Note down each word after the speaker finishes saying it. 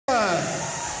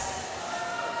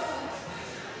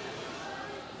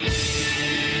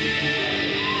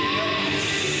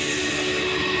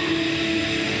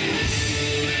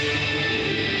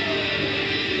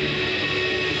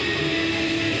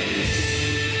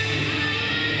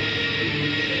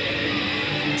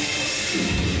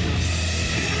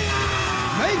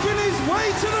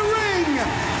to the ring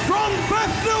from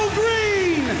Bethnal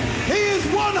Green. He is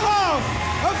one half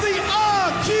of the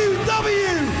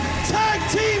RQW Tag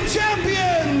Team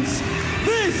Champions.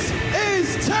 This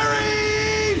is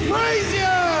Terry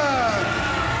Frazier.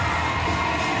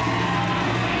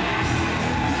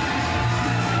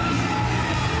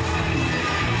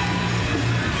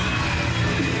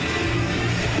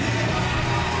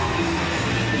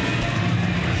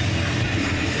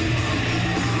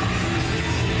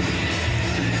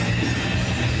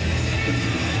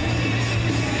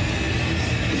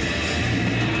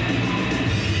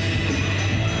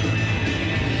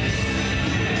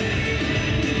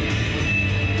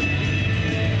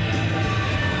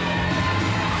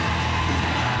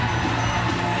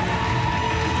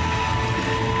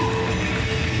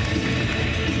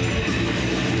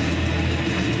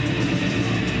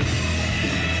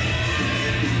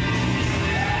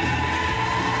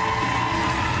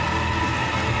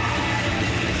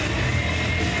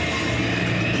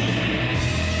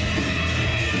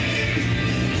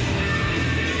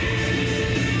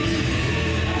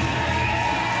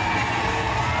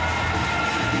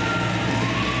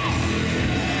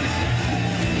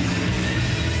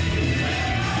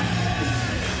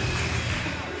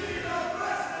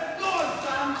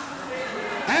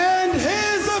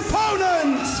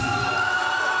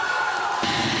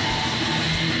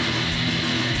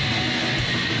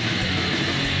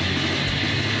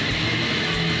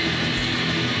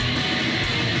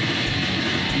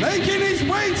 Making his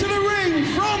way to the ring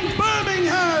from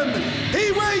Birmingham,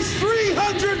 he weighs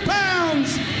 300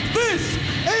 pounds. This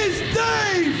is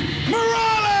Dave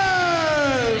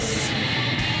Morales.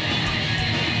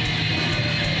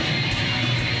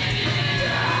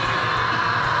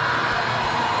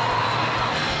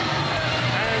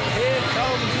 And here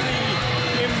comes the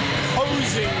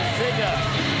imposing figure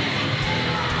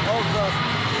of the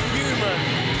human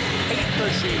hate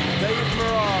machine, Dave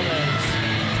Morales.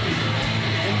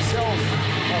 Himself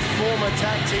a former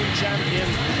tag team champion,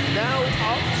 now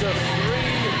up to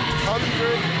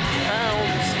 300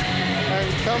 pounds. And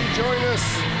come join us,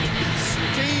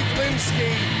 Steve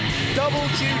Linsky, double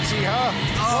duty, huh?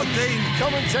 Oh, Dean.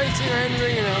 Commentating and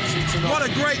ring announcing tonight. What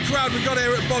a great crowd we've got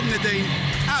here at Bognor, Dean.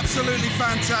 Absolutely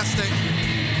fantastic.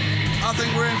 I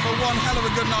think we're in for one hell of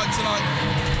a good night tonight.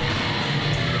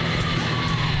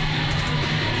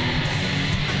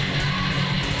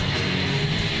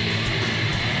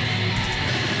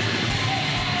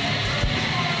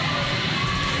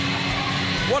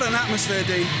 What an atmosphere,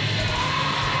 Dean.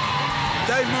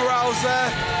 Dave Morales there.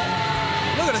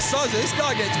 Look at the size of this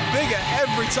guy. Gets bigger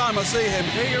every time I see him.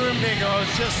 Bigger and bigger. I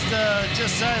was just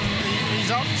saying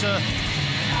he's up to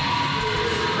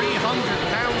 300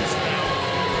 pounds now.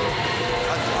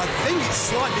 I think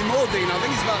it's slightly more, Dean. I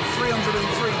think it's about 303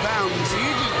 pounds. So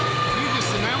you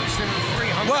just announced him at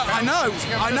 300 Well, pounds.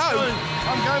 I know.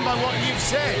 I'm going by what you've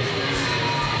said.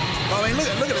 I mean,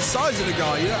 look at the size of the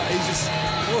guy. You know, he's just.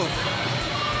 Whoa.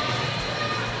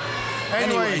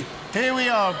 Anyway, here we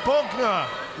are, Bognor,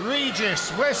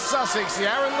 Regis, West Sussex, the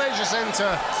Arron Leisure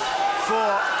Centre for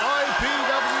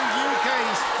IPW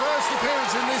UK's first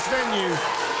appearance in this venue.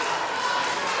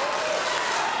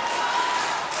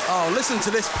 Oh, listen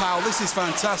to this, pal. This is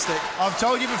fantastic. I've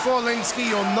told you before, Linsky,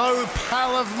 you're no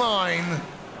pal of mine.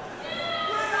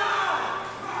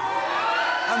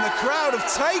 And the crowd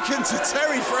have taken to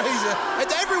Terry Frazier,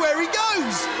 and everywhere he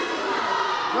goes.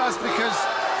 Well, that's because,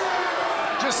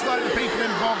 just like the people in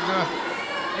Bognor,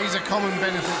 he's a common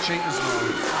benefit cheat as well.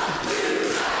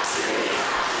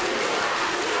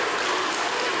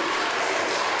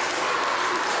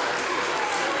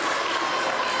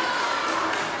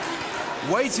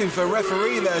 Waiting for a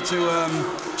referee there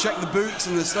to check the boots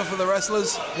and the stuff of the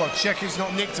wrestlers. What, check who's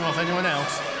not nicked him off anyone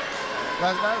else?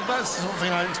 That's the sort of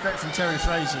thing I expect from Terry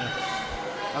Frazier.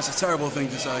 That's a terrible thing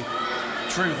to say.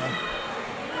 True, though.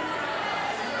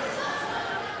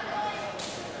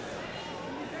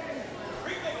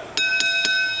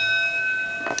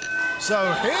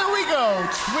 So here we go,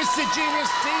 Twisted Genius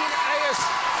Dean Ayers,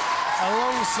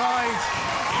 alongside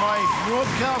my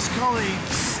broadcast colleague,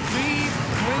 Steve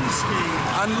Linsky.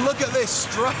 And look at this,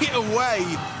 straight away.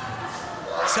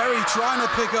 Terry trying to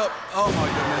pick up, oh my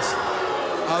goodness.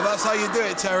 Oh, that's how you do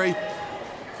it, Terry.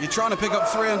 You're trying to pick up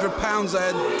 300 pounds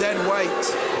there, dead weight.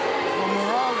 Well,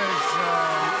 Morales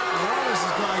has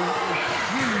got a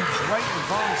huge weight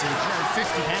advantage,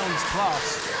 50 pounds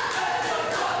plus.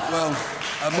 Well,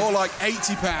 more like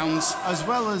 80 pounds. As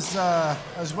well as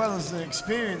the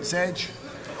experience edge.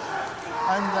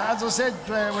 And as I said,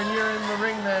 when you're in the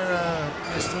ring there,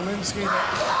 Mr. Linsky,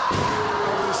 that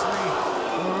obviously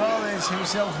Morales is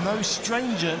himself no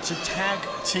stranger to tag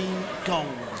team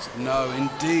goals. No,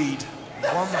 indeed.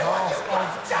 One half of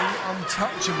the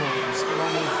Untouchables,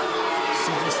 along with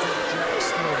Sadistic Jack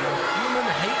Stone. A human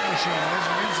hate machine. There's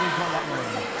a reason he got that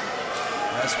name.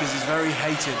 That's because he's very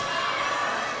hated.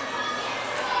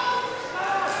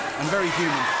 And very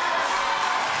human.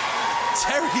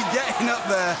 Terry getting up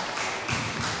there.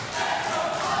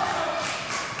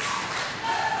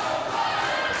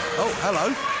 Oh,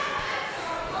 hello.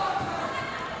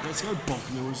 Let's go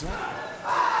Bognor, was that?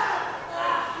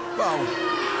 Well,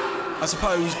 I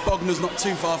suppose Bognor's not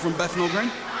too far from Bethnal Green.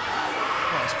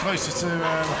 Well, it's closer to...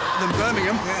 than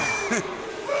Birmingham. Yeah.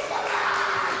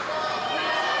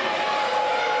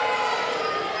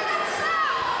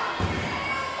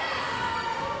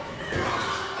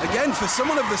 Again, for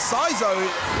someone of the size, though,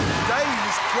 Dave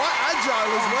is quite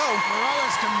agile as well.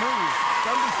 Morales can move.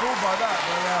 Don't be fooled by that.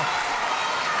 But,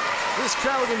 this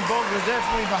crowd in Bognor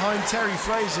definitely behind Terry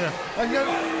Frazier. And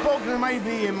Bognor may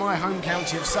be in my home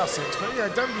county of Sussex, but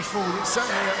don't be fooled. It's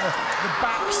certainly at the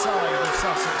backside of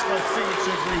Sussex, both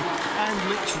figuratively and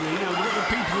literally. Look at the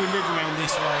people who live around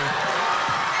this way.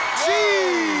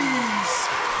 Jeez!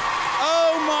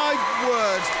 Oh my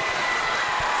word!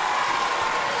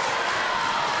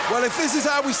 Well, if this is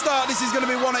how we start, this is going to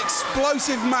be one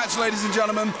explosive match, ladies and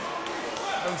gentlemen.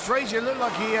 And Frazier looked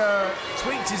like he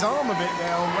tweaked his arm a bit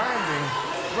there on landing.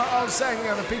 But I was saying,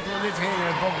 the people who live here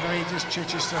in Bognor, he just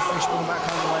Chichester, Fishbourne, that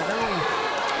kind of way, they're all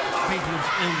people of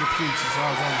ill repute as far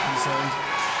as I'm concerned.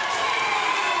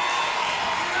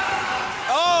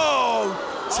 Oh!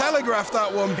 Telegraphed that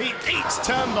one. He eats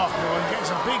turnbuckle and gets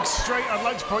a big straight. I'd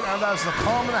like to point out that's the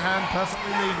palm of the hand,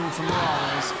 perfectly legal from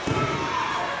Morales.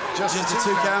 Just a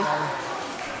two count.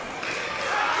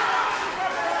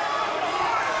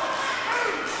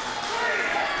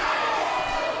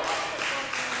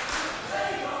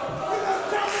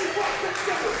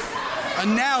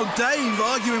 And now Dave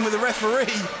arguing with the referee.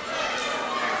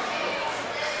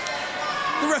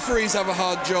 The referees have a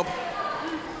hard job.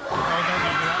 Oh, don't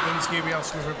give me that. Lynn's going to be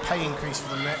asking for a pay increase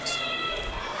for them next.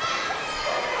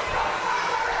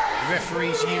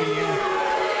 Referees Union.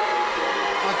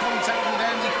 I contacted with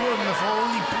Andy Quillen before. All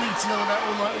he bleated on about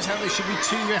all night was how there should be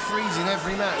 2 referees in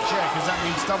every match. Yeah, because that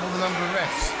means double the number of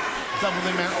refs, double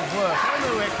the amount of work. I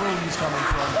know where Quillen's coming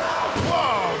from.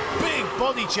 Whoa, big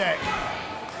body check.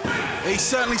 He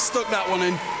certainly stuck that one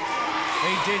in.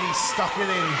 He did, he stuck it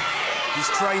in. He's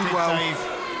trained Big well. Dave.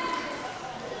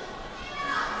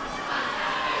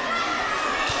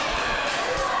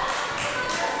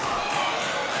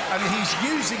 And he's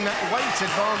using that weight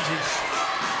advantage.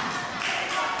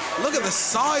 Look at the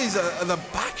size of the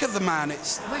back of the man.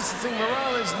 This is the thing,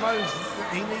 Morales knows that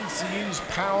he needs to use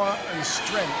power and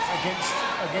strength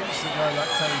against a guy like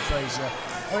Terry Frazier.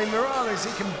 I mean, Morales, he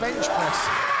can bench press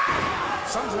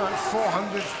something like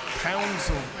 400 pounds,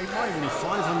 or it might even be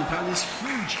 500 pounds. This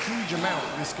huge amount,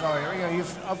 this guy.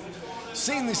 I've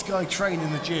seen this guy train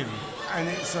in the gym, and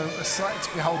it's a sight to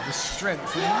behold, the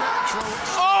strength, the natural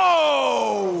strength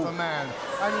of the man.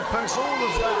 And he puts all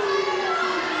of that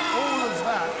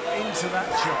into that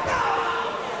shot.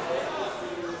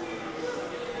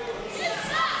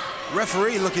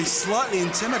 Referee looking slightly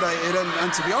intimidated,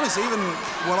 and to be honest, even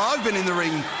when I've been in the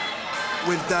ring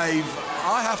with Dave,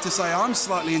 I have to say I'm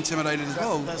slightly intimidated as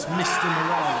well. That's Mr.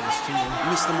 Morales to you.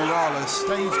 Mr. Morales.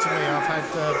 Dave to me, I've had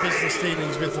business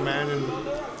dealings with the man, and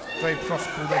very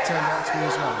profitable they turned out to be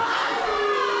as well.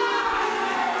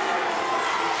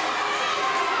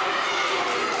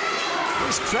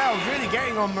 This crowd really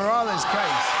getting on Morales'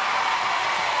 case.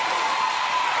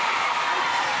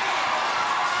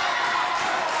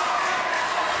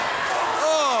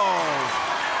 Oh!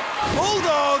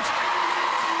 Bulldog!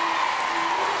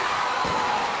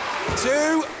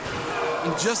 2,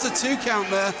 and just a 2 count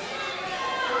there.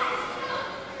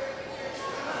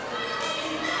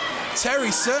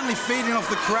 Terry certainly feeding off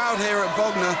the crowd here at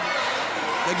Bognor.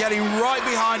 They're getting right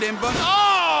behind him, but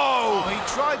oh! He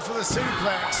tried for the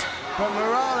suplex, but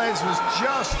Morales was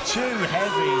just too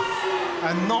heavy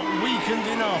and not weakened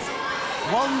enough.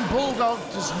 One bulldog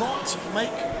does not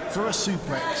make for a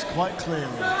suplex, quite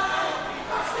clearly.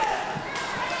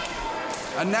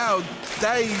 And now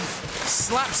Dave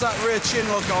slaps that rear chin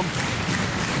look on.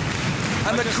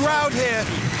 And the crowd here.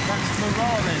 That's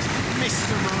Morales,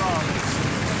 Mr. Morales.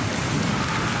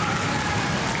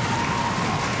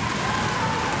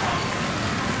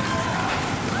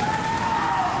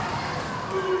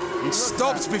 He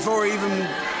stopped before he even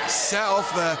set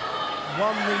off there.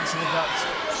 One knee to the guts,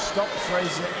 stopped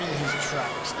Frazier in his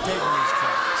tracks, dead in his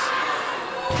tracks.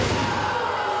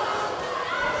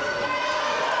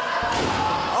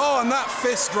 Oh, and that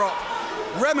fist drop.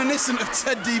 Reminiscent of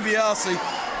Ted DiBiase.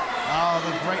 Oh,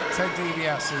 the great Ted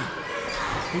DiBiase,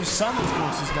 whose son, of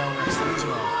course, is now wrestling as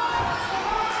well.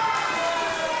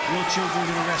 Your children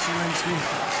going to wrestle in school?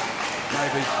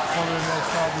 Maybe. Following their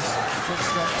father's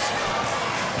footsteps.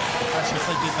 Actually, if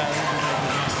they did that, it would be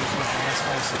Masters, let's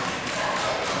face it.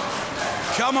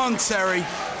 Come on, Terry.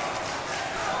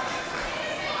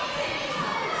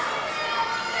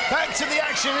 Back to the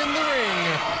action in the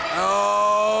ring.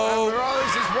 Oh. And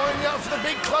Morales is winding up for the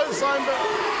big clothesline, but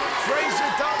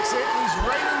Frazier ducks it. He's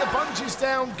raining the punches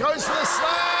down, goes for the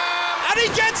slam. And he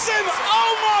gets him!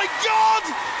 Oh my God!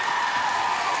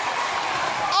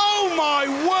 Oh my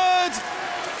word!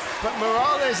 But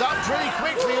Morales up pretty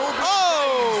quickly.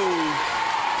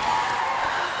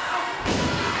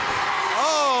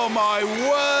 Oh my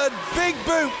word! Big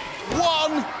boot.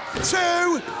 1, 2.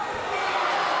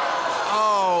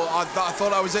 Oh, I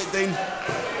thought that was it, Dean.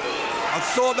 I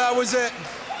thought that was it.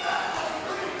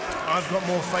 I've got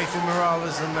more faith in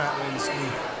Morales than that, Linsky.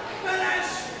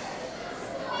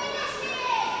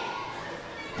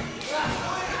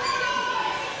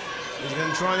 He's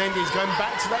going to try and end it. He's going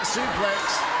back to that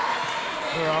suplex.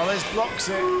 Morales blocks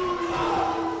it.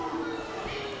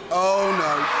 Oh,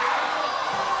 no.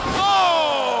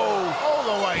 Oh! All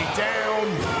the way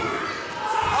down.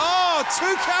 Oh, 2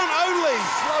 count only.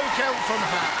 Slow count from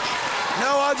Hatch.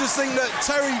 No, I just think that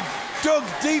Terry dug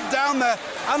deep down there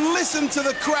and listened to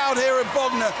the crowd here at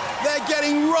Bognor. They're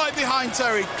getting right behind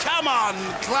Terry. Come on,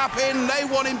 clap in. They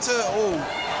want him to... Oh,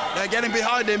 they're getting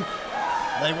behind him.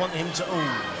 They want him to...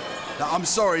 Oh. No, I'm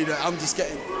sorry, I'm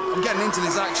getting into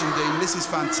this action, Dean. This is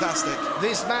fantastic.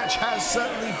 This match has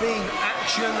certainly been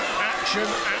action, action,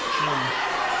 action.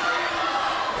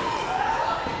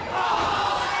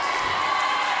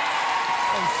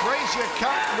 And Frazier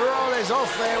cut Morales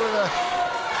off there with a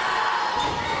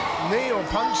knee or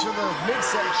punch to the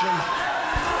midsection.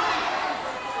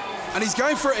 And he's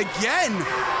going for it again.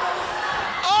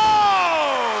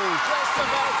 Oh! Just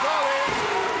about got it.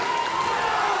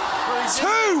 2!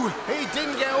 He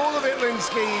didn't get all of it,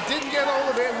 Linsky. He didn't get all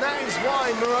of it, and that is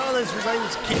why Morales was able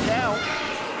to kick out.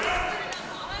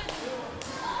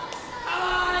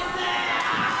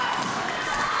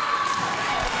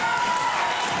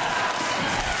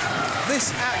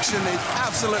 This action is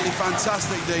absolutely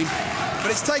fantastic, Dean.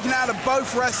 But it's taken out of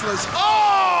both wrestlers.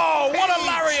 Oh, what a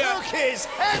lariat! He took his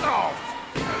head off.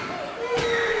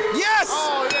 Yes!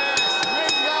 Oh, yes.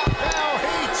 Ring up now.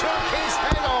 He took his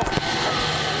head off.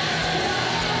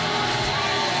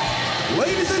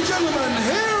 Ladies and gentlemen,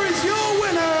 here is your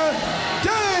winner,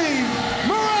 Dave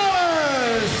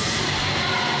Morales!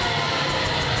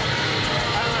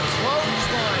 And a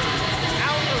clothesline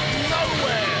out of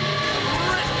nowhere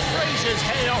ripped Frazier's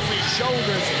head off his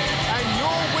shoulders. And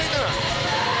your winner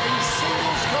in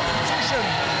singles competition,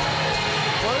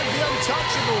 one of the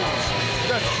untouchables,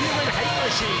 the human hate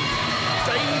machine,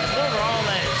 Dave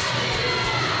Morales.